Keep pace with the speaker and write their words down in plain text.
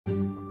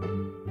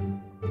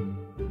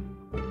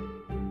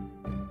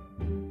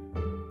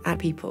at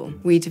Peeple,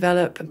 we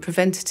develop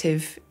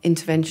preventative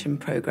intervention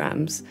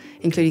programmes,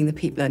 including the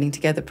Peep Learning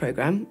Together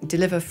programme,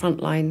 deliver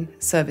frontline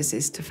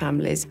services to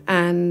families,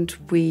 and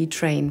we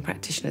train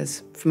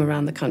practitioners from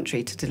around the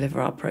country to deliver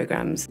our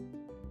programmes.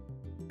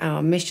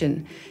 Our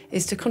mission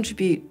is to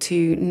contribute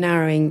to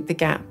narrowing the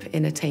gap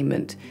in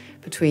attainment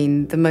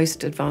between the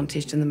most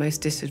advantaged and the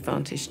most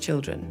disadvantaged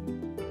children.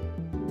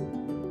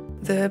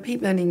 The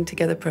Peep Learning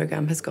Together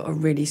programme has got a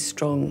really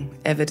strong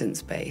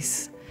evidence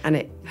base, and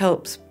it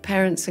helps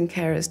parents and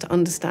carers to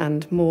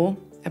understand more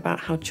about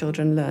how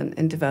children learn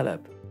and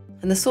develop,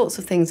 and the sorts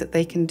of things that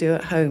they can do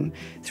at home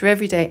through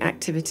everyday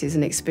activities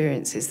and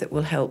experiences that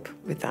will help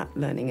with that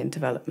learning and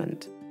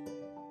development.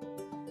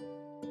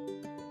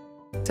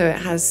 So it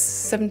has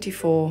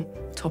 74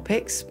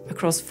 topics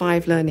across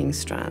 5 learning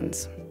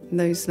strands. And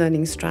those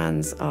learning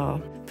strands are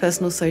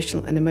personal,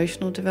 social and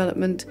emotional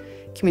development,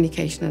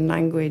 communication and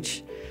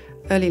language,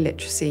 early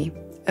literacy,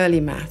 early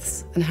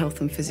maths and health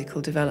and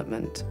physical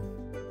development.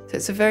 So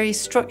it's a very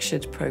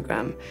structured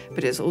programme,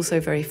 but it's also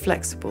very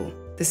flexible.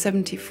 The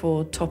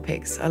 74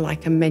 topics are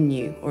like a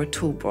menu or a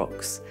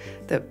toolbox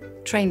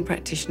that trained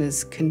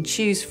practitioners can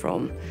choose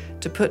from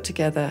to put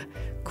together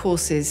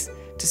courses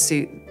to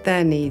suit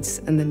their needs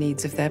and the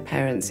needs of their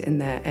parents in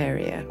their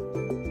area.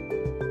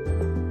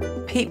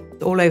 Peep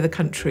all over the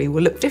country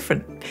will look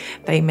different.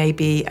 They may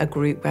be a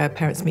group where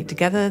parents meet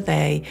together,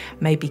 they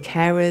may be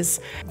carers,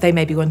 they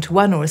may be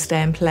one-to-one or a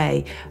stay and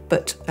play,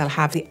 but they'll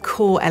have the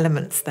core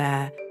elements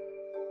there.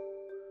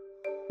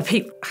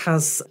 Peep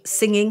has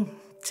singing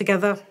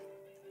together,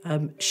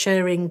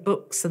 sharing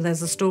books, and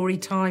there's a story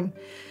time.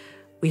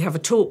 We have a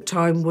talk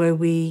time where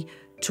we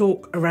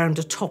talk around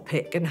a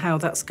topic and how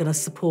that's going to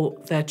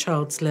support their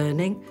child's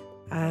learning.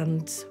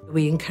 And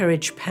we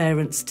encourage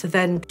parents to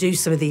then do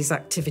some of these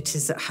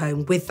activities at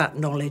home with that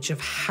knowledge of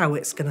how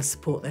it's going to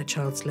support their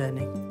child's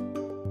learning.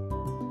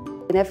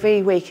 And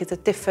every week is a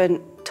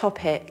different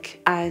topic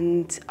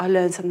and I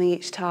learn something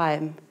each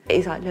time.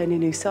 It's like learning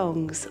new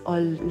songs or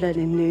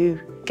learning new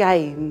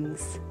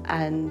games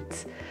and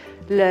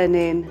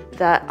learning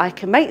that I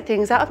can make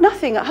things out of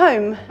nothing at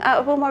home, out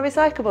of all my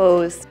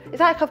recyclables. It's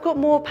like I've got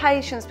more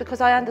patience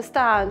because I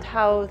understand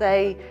how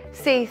they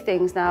see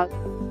things now.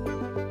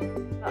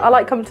 I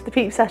like coming to the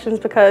Peep sessions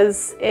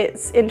because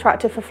it's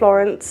interactive for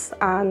Florence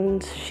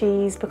and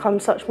she's become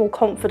such more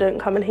confident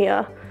coming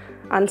here,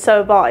 and so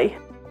have I.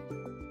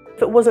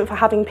 If it wasn't for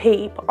having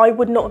Peep, I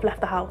would not have left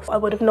the house. I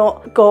would have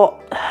not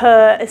got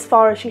her as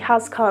far as she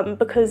has come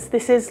because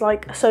this is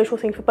like a social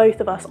thing for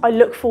both of us. I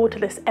look forward to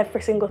this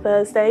every single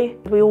Thursday.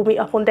 We all meet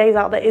up on days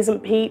out that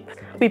isn't Peep.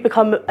 We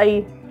become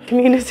a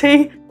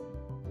community.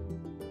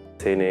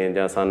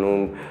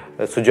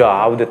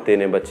 ਸੁਝਾਅ ਦਿੱਤੇ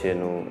ਨੇ ਬੱਚੇ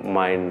ਨੂੰ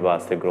mind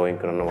ਵਾਸਤੇ growing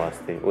ਕਰਨ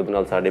ਵਾਸਤੇ ਉਹਦੇ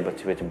ਨਾਲ ਸਾਡੇ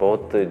ਬੱਚੇ ਵਿੱਚ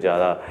ਬਹੁਤ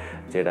ਜ਼ਿਆਦਾ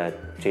ਜਿਹੜਾ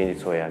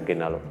ਚੇਂਜਸ ਹੋਇਆ ਅੱਗੇ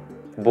ਨਾਲੋਂ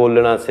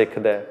ਬੋਲਣਾ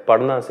ਸਿੱਖਦਾ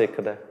ਪੜ੍ਹਨਾ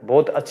ਸਿੱਖਦਾ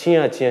ਬਹੁਤ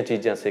ਅੱਛੀਆਂ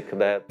ਚੀਜ਼ਾਂ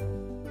ਸਿੱਖਦਾ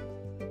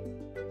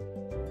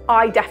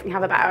I definitely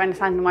have a better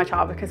understanding of my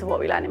child because of what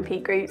we learn in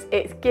Peep groups.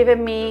 It's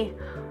given me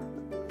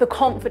the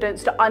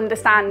confidence to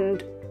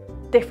understand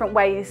different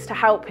ways to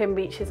help him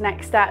reach his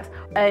next steps,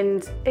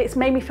 and it's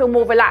made me feel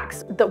more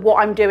relaxed that what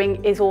I'm doing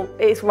is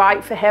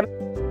right for him.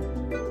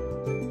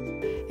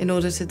 In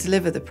order to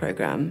deliver the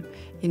programme,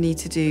 you need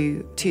to do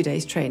 2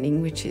 days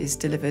training, which is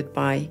delivered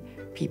by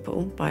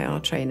Peeple, by our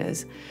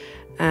trainers.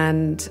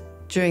 And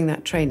during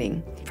that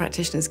training,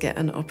 practitioners get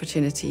an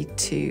opportunity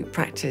to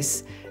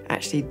practice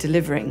actually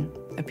delivering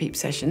a Peep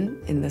session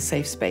in the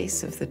safe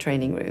space of the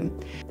training room.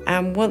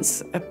 And once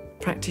a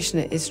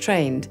practitioner is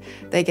trained,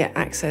 they get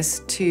access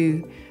to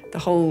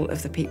the whole of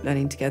the Peep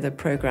Learning Together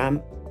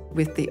programme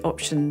with the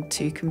option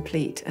to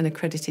complete an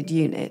accredited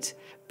unit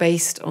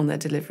based on their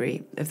delivery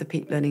of the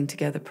Peep Learning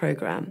Together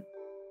programme.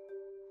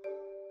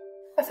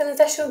 With an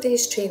additional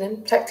day's training,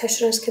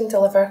 practitioners can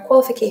deliver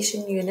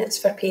qualification units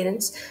for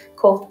parents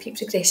called Peep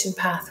Progression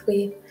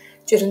Pathway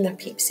during their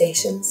Peep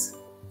sessions.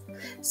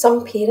 Some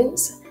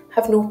parents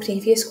have no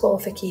previous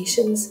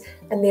qualifications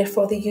and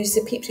therefore they use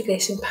the Peep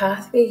Progression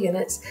Pathway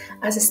units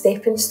as a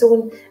stepping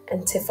stone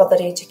into further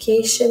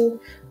education,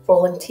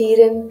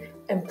 volunteering,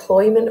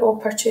 employment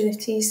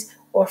opportunities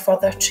or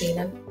further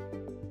training.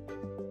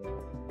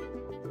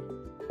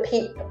 The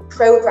Peep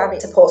programme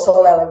supports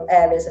all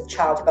areas of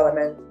child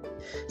development.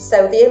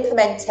 So the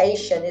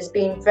implementation is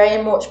being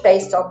very much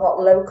based on what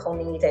local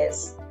need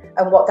is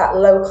and what that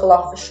local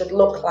offer should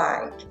look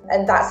like.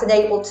 And that's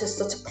enabled to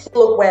sort of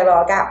plug where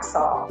our gaps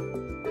are.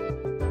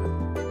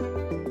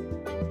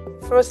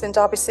 For us in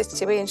Derby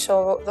City, we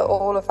ensure that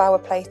all of our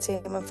play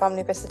team and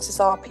family visitors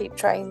are Peep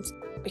trained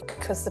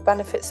because the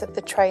benefits of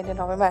the training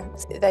are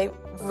immense. They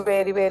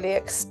really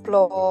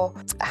explore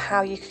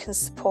how you can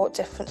support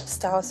different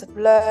styles of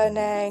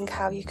learning,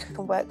 how you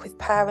can work with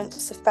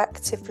parents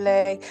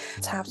effectively,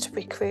 how to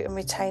recruit and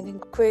retain in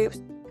groups.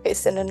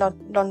 It's in a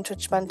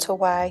non-judgmental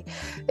way.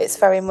 It's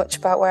very much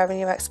about wearing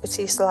your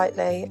expertise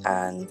lightly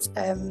and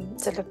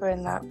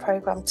delivering that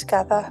programme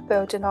together,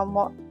 building on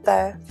what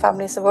their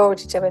families are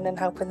already doing and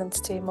helping them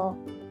to do more.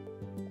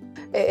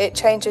 It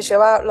changes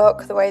your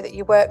outlook, the way that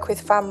you work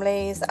with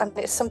families, and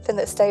it's something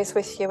that stays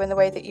with you in the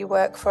way that you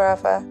work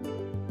forever.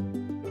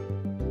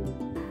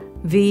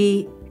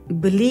 We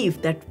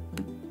believe that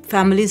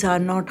families are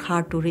not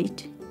hard to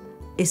reach.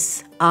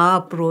 It's our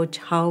approach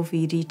how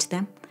we reach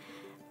them,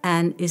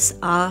 and it's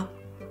our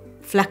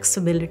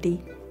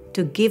flexibility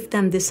to give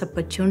them this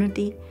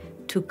opportunity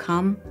to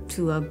come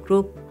to a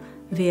group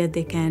where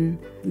they can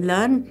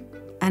learn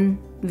and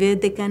where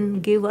they can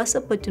give us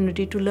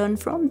opportunity to learn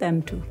from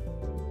them too.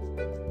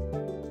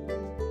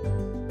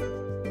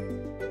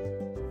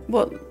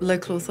 What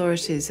local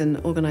authorities and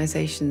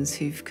organisations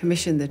who've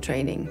commissioned the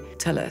training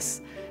tell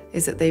us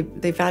is that they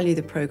value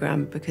the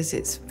programme because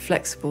it's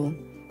flexible,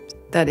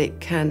 that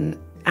it can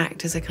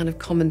act as a kind of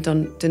common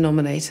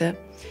denominator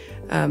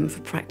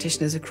for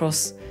practitioners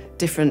across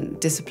different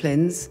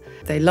disciplines.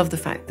 They love the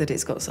fact that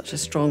it's got such a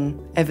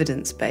strong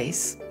evidence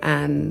base,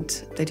 and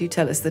they do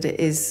tell us that it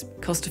is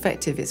cost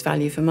effective, it's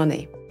value for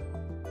money.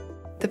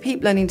 The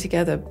Peep Learning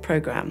Together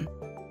programme,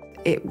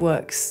 it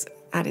works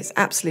at its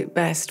absolute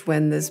best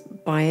when there's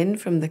buy-in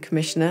from the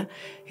commissioner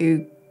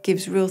who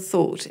gives real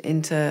thought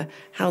into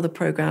how the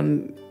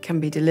programme can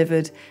be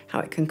delivered, how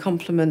it can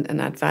complement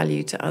and add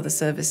value to other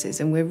services.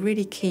 And we're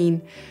really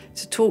keen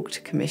to talk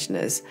to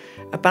commissioners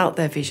about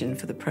their vision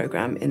for the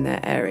programme in their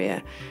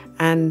area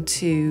and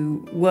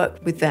to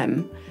work with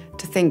them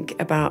to think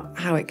about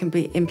how it can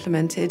be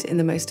implemented in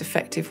the most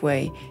effective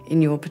way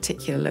in your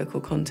particular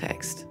local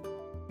context.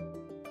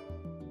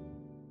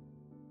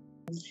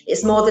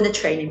 It's more than a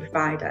training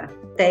provider.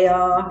 They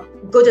are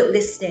good at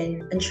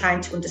listening and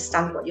trying to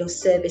understand what your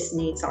service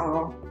needs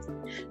are.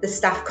 The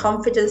staff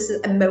confidence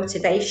and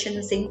motivation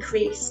has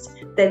increased.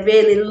 They're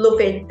really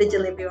loving the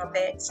delivery of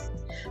it.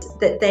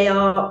 That they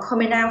are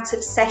coming out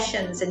of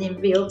sessions and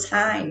in real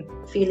time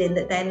feeling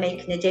that they're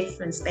making a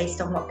difference based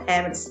on what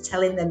parents are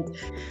telling them.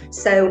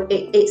 So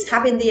it's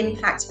having the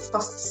impact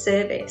across the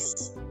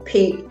service.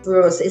 Peep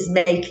for us is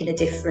making a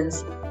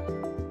difference.